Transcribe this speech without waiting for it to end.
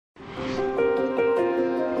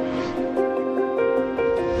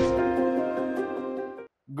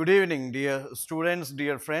Good evening, dear students,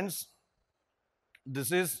 dear friends.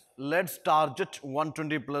 This is Let's Target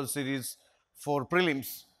 120 Plus series for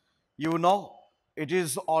prelims. You know, it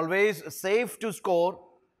is always safe to score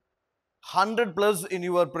 100 plus in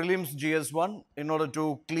your prelims GS1 in order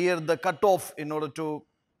to clear the cutoff, in order to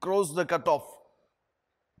cross the cutoff.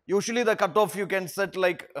 Usually the cutoff you can set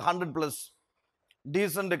like 100 plus,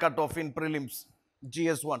 decent cutoff in prelims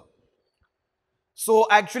GS1. So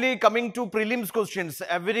actually coming to prelims questions,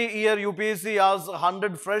 every year UPSC asks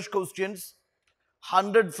 100 fresh questions,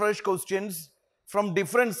 100 fresh questions from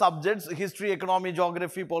different subjects: history, economy,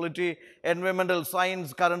 geography, polity, environmental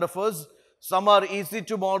science, current affairs. Some are easy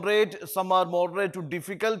to moderate, some are moderate to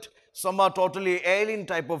difficult, some are totally alien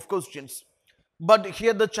type of questions. But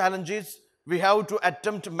here the challenge is we have to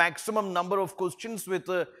attempt maximum number of questions with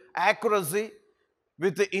accuracy,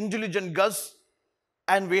 with intelligent guess,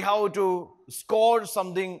 and we have to score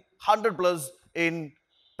something 100 plus in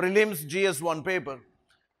prelims GS1 paper.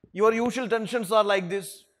 Your usual tensions are like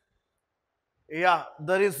this. Yeah,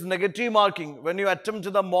 there is negative marking. When you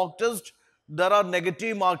attempt the mock test, there are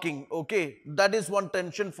negative marking. Okay, that is one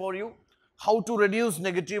tension for you. How to reduce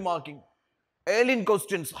negative marking. Alien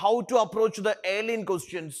questions, how to approach the alien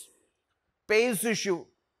questions. Pace issue,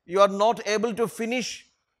 you are not able to finish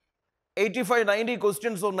 85-90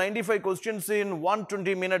 questions or 95 questions in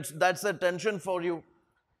 120 minutes. That's a tension for you.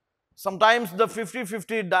 Sometimes the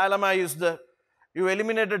 50-50 dilemma is there. You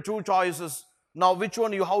eliminated two choices. Now which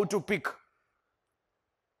one you have to pick?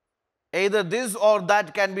 Either this or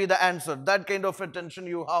that can be the answer. That kind of a tension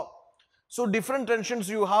you have. So different tensions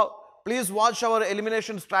you have. Please watch our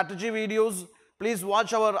elimination strategy videos. Please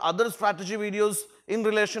watch our other strategy videos in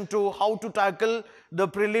relation to how to tackle the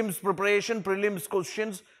prelims preparation, prelims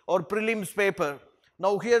questions or prelims paper.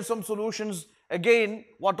 Now here are some solutions. Again,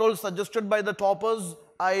 what all suggested by the toppers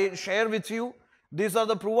I share with you. These are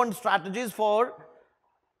the proven strategies for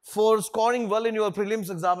scoring well in your prelims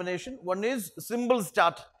examination. One is simple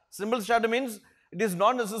start. Simple start means it is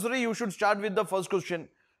not necessary you should start with the first question.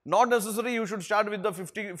 Not necessary you should start with the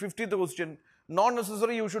 50th question. Not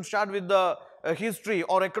necessary you should start with the history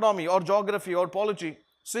or economy or geography or polity.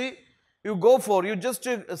 See, you just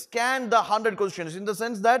scan the 100 questions, in the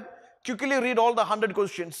sense that quickly read all the 100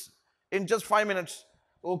 questions in just 5 minutes.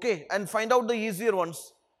 Okay, and find out the easier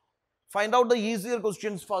ones. Find out the easier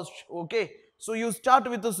questions first. Okay, so you start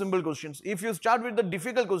with the simple questions. If you start with the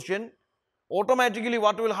difficult question, automatically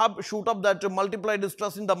what will happen? Shoot up that multiplied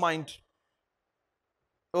stress in the mind.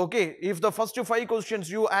 Okay, if the first 5 questions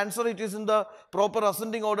you answer it is in the proper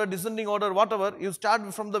ascending order, descending order, whatever, you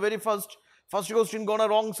start from the very first question gonna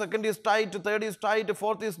wrong, second is tight, third is tight,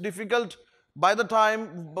 fourth is difficult. By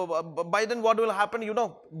then what will happen?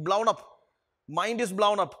 Blown up. Mind is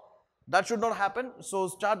blown up. That should not happen. So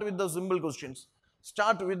start with the simple questions.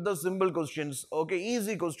 Start with the simple questions. Okay,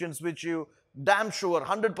 easy questions which you damn sure,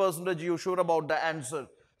 100% you sure about the answer.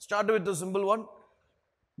 Start with the simple one.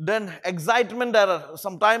 Then excitement error.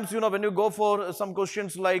 Sometimes, when you go for some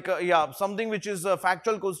questions like, something which is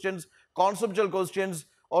factual questions, conceptual questions,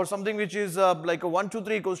 or something which is like a 1, 2,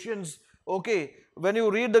 3 questions. Okay, when you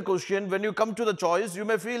read the question, when you come to the choice, you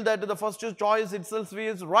may feel that the first choice itself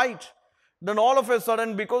is right. Then all of a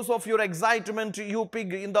sudden, because of your excitement, you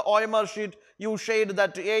pick in the OMR sheet, you shade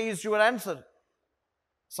that A is your answer.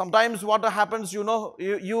 Sometimes what happens,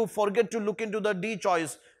 you forget to look into the D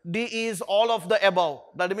choice. D is all of the above.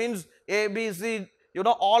 That means A, B, C,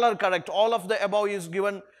 all are correct. All of the above is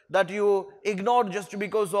given, that you ignored just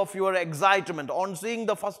because of your excitement. On seeing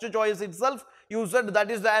the first choice itself, you said that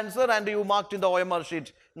is the answer and you marked in the OMR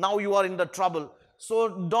sheet. Now you are in the trouble. So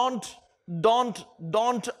don't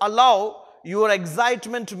allow your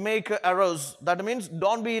excitement to make errors. That means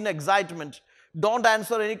don't be in excitement. Don't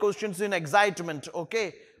answer any questions in excitement.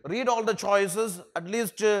 Okay, read all the choices. At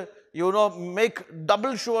least make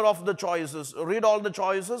double sure of the choices. Read all the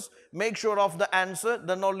choices, make sure of the answer,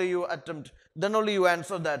 then only you attempt, then only you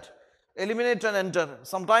answer that. Eliminate and enter.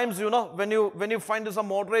 Sometimes when you find some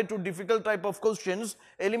moderate to difficult type of questions,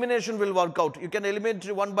 elimination will work out. You can eliminate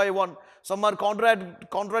one by one. Some are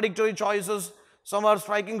contradictory choices, some are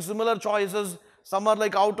striking similar choices, some are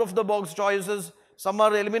like out of the box choices, some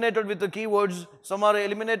are eliminated with the keywords, some are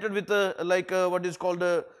eliminated with what is called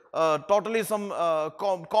totally some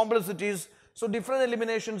complexities. So different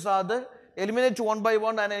eliminations are there. Eliminate one by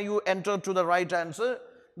one and you enter to the right answer.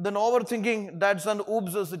 Then overthinking, that's an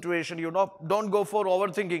oops situation. Don't go for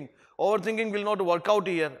overthinking. Overthinking will not work out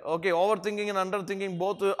here. Okay, overthinking and underthinking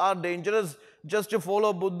both are dangerous. Just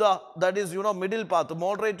follow Buddha, that is middle path,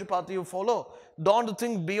 moderate path you follow. Don't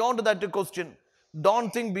think beyond that question.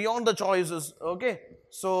 Don't think beyond the choices. Okay,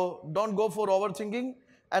 so don't go for overthinking.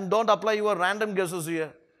 and don't apply your random guesses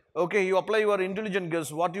here. Okay, you apply your intelligent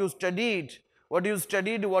guess, what you studied, what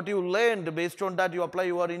you learned, based on that you apply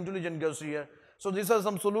your intelligent guess here. So these are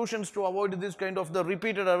some solutions to avoid this kind of the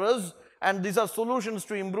repeated errors, and these are solutions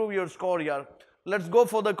to improve your score here. Let's go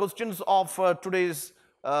for the questions of today's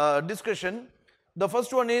discussion. The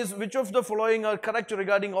first one is, which of the following are correct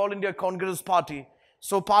regarding All India Congress Party?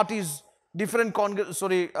 So parties, different Congress,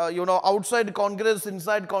 outside Congress,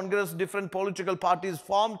 inside Congress, different political parties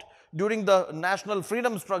formed during the national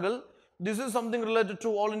freedom struggle. This is something related to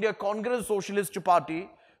All India Congress Socialist Party.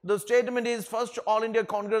 The statement is, first All India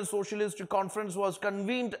Congress Socialist Conference was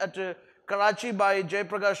convened at Karachi by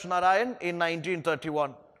Jayaprakash Narayan in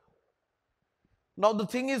 1931. Now the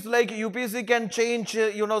thing is, like, UPSC can change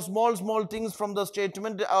small things from the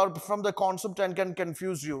statement or from the concept and can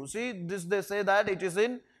confuse you. See, this, they say that it is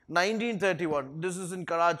in 1931. This is in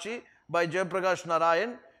Karachi by Jayaprakash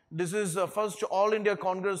Narayan. This is first All India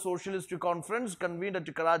Congress Socialist Conference convened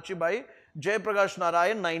at Karachi by Jayaprakash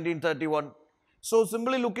Narayan, 1931. So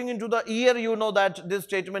simply looking into the year, you know that this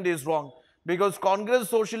statement is wrong, because Congress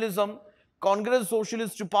Socialist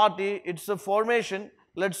Party, it's a formation.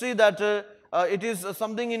 Let's see that it is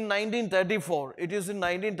something in 1934. It is in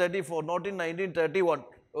 1934, not in 1931.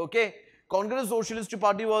 Okay. Congress Socialist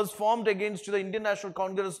Party was formed against the Indian National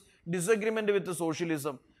Congress disagreement with the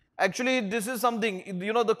socialism. Actually, this is something,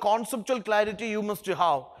 the conceptual clarity you must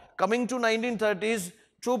have. Coming to 1930s,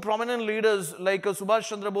 two prominent leaders like Subhash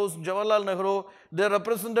Chandra Bose, Jawaharlal Nehru, they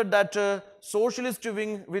represented that socialist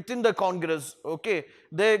wing within the Congress. Okay,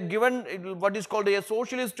 they given what is called a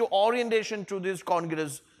socialist orientation to this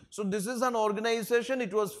Congress. So this is an organization.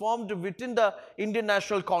 It was formed within the Indian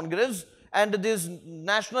National Congress, and these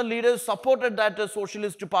national leaders supported that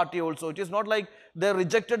socialist party also. It is not like they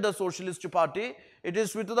rejected the socialist party. It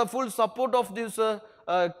is with the full support of this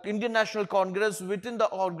Indian National Congress within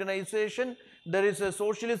the organization. There is a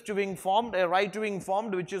socialist wing formed, a right wing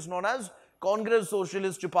formed, which is known as Congress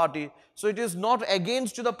Socialist Party. So it is not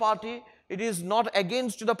against the party. It is not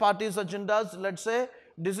against the party's agendas. Let's say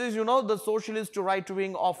this is, the socialist right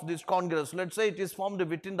wing of this Congress. Let's say it is formed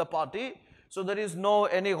within the party. So there is no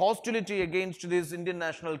any hostility against this Indian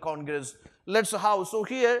National Congress. Let's how. So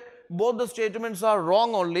here both the statements are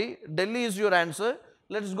wrong only. Delhi is your answer.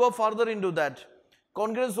 Let's go further into that.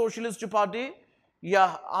 Congress Socialist Party.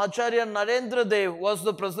 Yeah, Acharya Narendra Dev was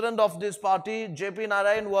the president of this party. J.P.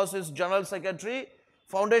 Narayan was his general secretary.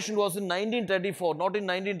 Foundation was in 1934, not in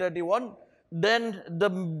 1931. Then the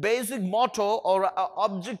basic motto or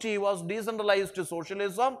objective was decentralized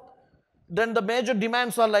socialism. Then the major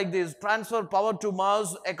demands are like this: transfer power to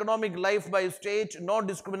mass, economic life by state, no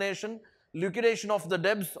discrimination, liquidation of the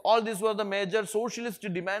debts. All these were the major socialist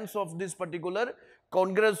demands of this particular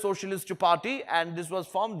Congress Socialist Party, and this was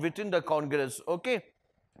formed within the Congress. Okay.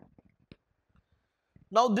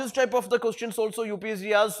 Now this type of the questions also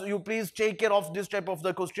UPSC asks, you please take care of this type of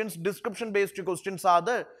the questions. Description based questions are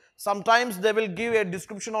there. Sometimes they will give a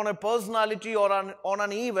description on a personality or on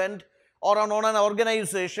an event or on an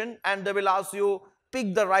organization, and they will ask you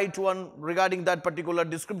pick the right one regarding that particular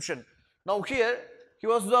description. Now here, he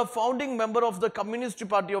was the founding member of the Communist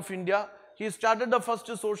Party of India. He started the first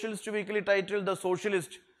socialist weekly titled The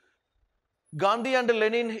Socialist. Gandhi and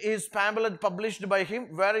Lenin is pamphlet published by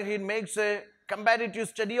him, where he makes a comparative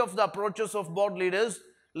study of the approaches of both leaders.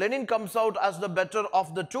 Lenin comes out as the better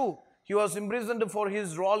of the two. He was imprisoned for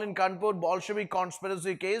his role in Kanpur Bolshevik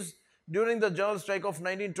conspiracy case. During the general strike of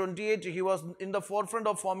 1928, he was in the forefront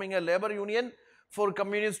of forming a labor union for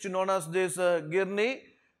communists known as this Girni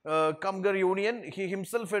Kamgar Union. He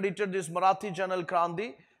himself edited this Marathi journal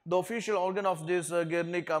Kranti, the official organ of this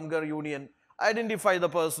Girni Kamgar Union. Identify the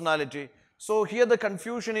personality. So here the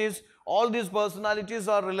confusion is, all these personalities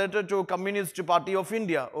are related to Communist Party of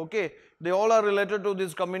India. Okay, they all are related to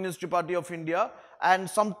this Communist Party of India, and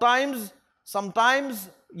sometimes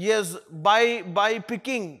yes, by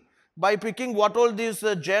picking what all these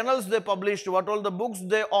journals they published, what all the books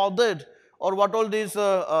they authored, or what all these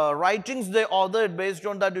writings they authored, based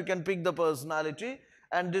on that you can pick the personality.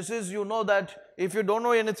 And this is, that if you don't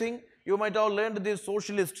know anything, you might have learned this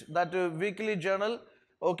Socialist, that weekly journal.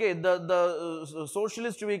 Okay, the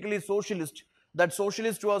Socialist Weekly Socialist, that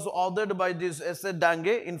Socialist was authored by this S.A.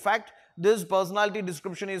 Dange. In fact, this personality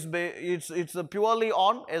description is it's purely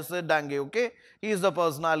on S.A. Dange. Okay, he is the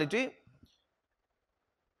personality.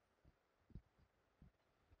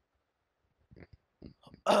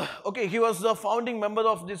 Okay, he was the founding member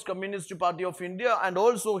of this Communist Party of India, and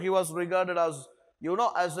also he was regarded as,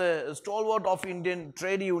 as a stalwart of Indian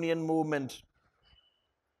trade union movement.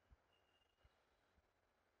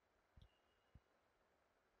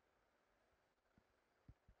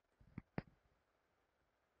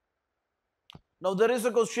 Now there is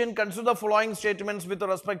a question, consider the following statements with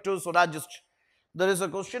respect to Swarajist. There is a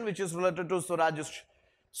question which is related to Swarajist.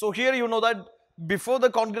 So here you know that before the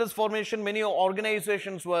Congress formation, many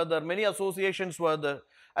organizations were there, many associations were there,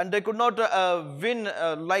 and they could not win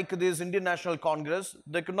like this Indian National Congress.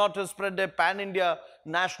 They could not spread a pan-India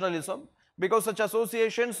nationalism because such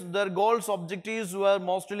associations, their goals, objectives were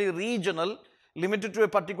mostly regional, limited to a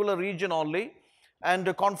particular region only,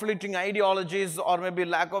 and conflicting ideologies or maybe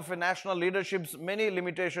lack of a national leaderships, many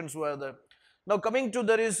limitations were there. Now coming to,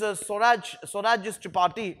 there is a Swarajist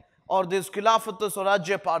party or this Khilafat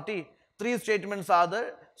Swarajya party. Three statements are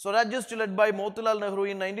there. Swarajist led by Motilal Nehru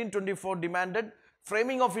in 1924 demanded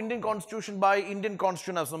framing of Indian constitution by Indian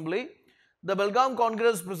Constitution Assembly. The Belgaum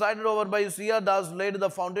Congress presided over by C.R. Das laid the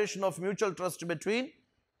foundation of mutual trust between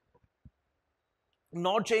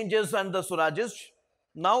no changes and the Swarajist.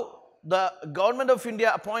 Now the government of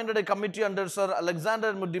India appointed a committee under Sir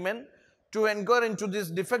Alexander Muddiman to inquire into these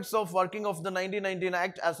defects of working of the 1919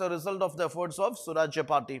 Act as a result of the efforts of Swarajya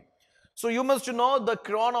party. So you must know the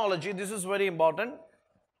chronology. This is very important.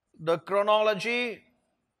 The chronology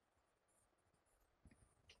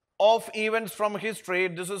of events from history.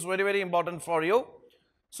 This is very, very important for you.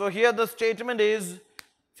 So here the statement is,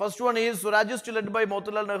 first one is Swarajist led by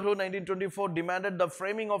Motilal Nehru 1924 demanded the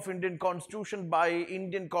framing of Indian constitution by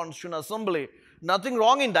Indian Constitution Assembly. Nothing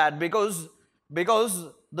wrong in that because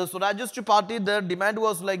the Swarajist party, their demand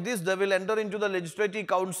was like this: they will enter into the legislative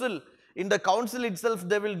council. In the council itself,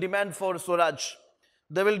 they will demand for Swaraj.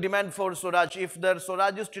 They will demand for Swaraj. If their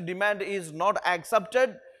Swarajist demand is not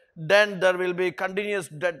accepted, then there will be continuous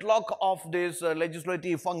deadlock of these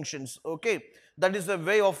legislative functions. Okay, that is a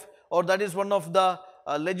way of, or that is one of the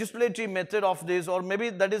legislative method of this, or maybe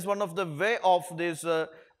that is one of the way of this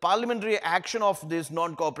parliamentary action of this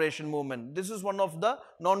non-cooperation movement. This is one of the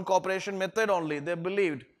non-cooperation method only, they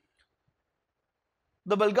believed.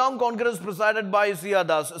 The Belgaum Congress presided by C.R.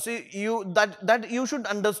 Das. See, that you should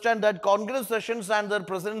understand that Congress sessions and their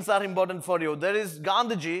presidents are important for you. There is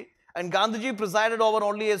Gandhiji, and Gandhiji presided over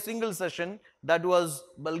only a single session, that was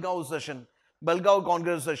Belgaum session, Belgaum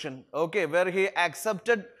Congress session, okay, where he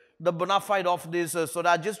accepted the bona fide of this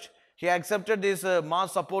Swarajist. He accepted this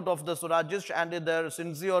mass support of the Swarajist and their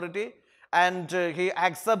sincerity, and he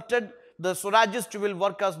accepted the Swarajist will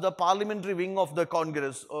work as the parliamentary wing of the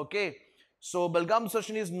Congress, okay. So Belgaum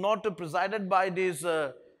session is not presided by this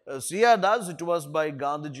C.R. Das, it was by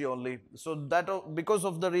Gandhiji only. So that because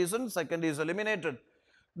of the reason, second is eliminated.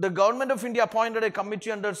 The government of India appointed a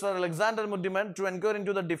committee under Sir Alexander Muddiman to inquire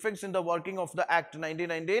into the defects in the working of the Act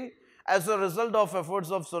 1919 as a result of efforts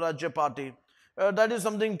of Swarajya party. That is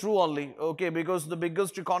something true only, okay, because the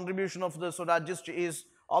biggest contribution of the Swarajist is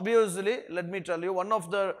obviously, let me tell you, one of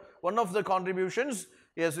the contributions.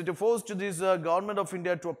 Yes, it forced this government of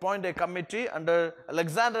India to appoint a committee under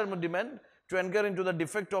Alexander Muddiman to inquire into the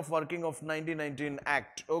defect of working of 1919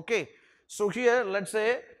 Act. Okay, so here let's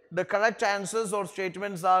say the correct answers or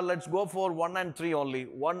statements are, let's go for 1 and 3 only.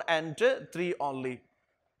 1 and 3 only.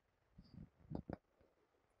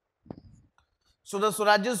 So the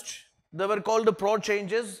Swarajist, they were called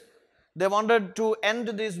pro-changes. They wanted to end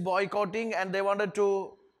this boycotting, and they wanted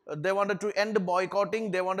to end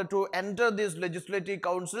boycotting. They wanted to enter these legislative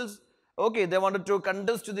councils. Okay, they wanted to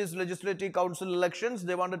contest these legislative council elections.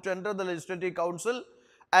 They wanted to enter the legislative council,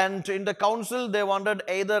 and in the council they wanted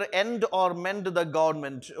either end or mend the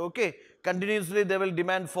government. Okay, continuously they will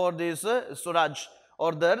demand for this Swaraj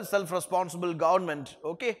or their self-responsible government.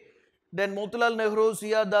 Okay, then Motilal Nehru,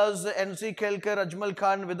 C.R. Das, N.C. Kelkar, Ajmal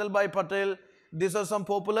Khan, Vidalbhai Patel. These are some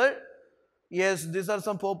popular. Yes, these are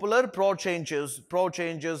some popular pro-changes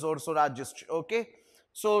or Swarajist. Okay,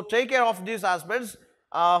 so take care of these aspects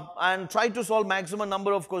and try to solve maximum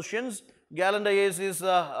number of questions. Gallant IAS is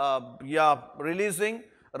releasing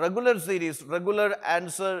regular series, regular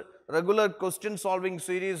answer, regular question solving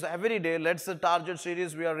series every day. Let's say target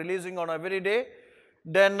series we are releasing on every day.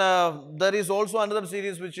 Then there is also another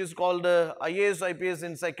series which is called IAS IPS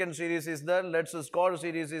in second series is there. Let's score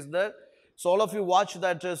series is there. So all of you watch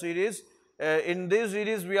that series. In this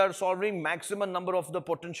series, we are solving maximum number of the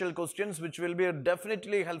potential questions, which will be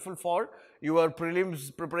definitely helpful for your prelims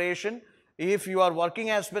preparation. If you are working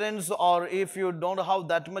aspirants, or if you don't have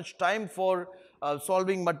that much time for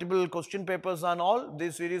solving multiple question papers and all,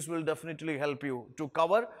 this series will definitely help you to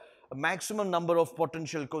cover a maximum number of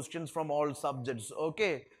potential questions from all subjects.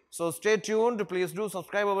 Okay, so stay tuned. Please do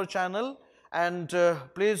subscribe our channel, and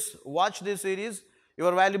please watch this series.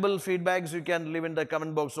 Your valuable feedbacks you can leave in the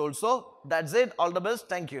comment box also. That's it. All the best.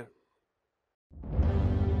 Thank you.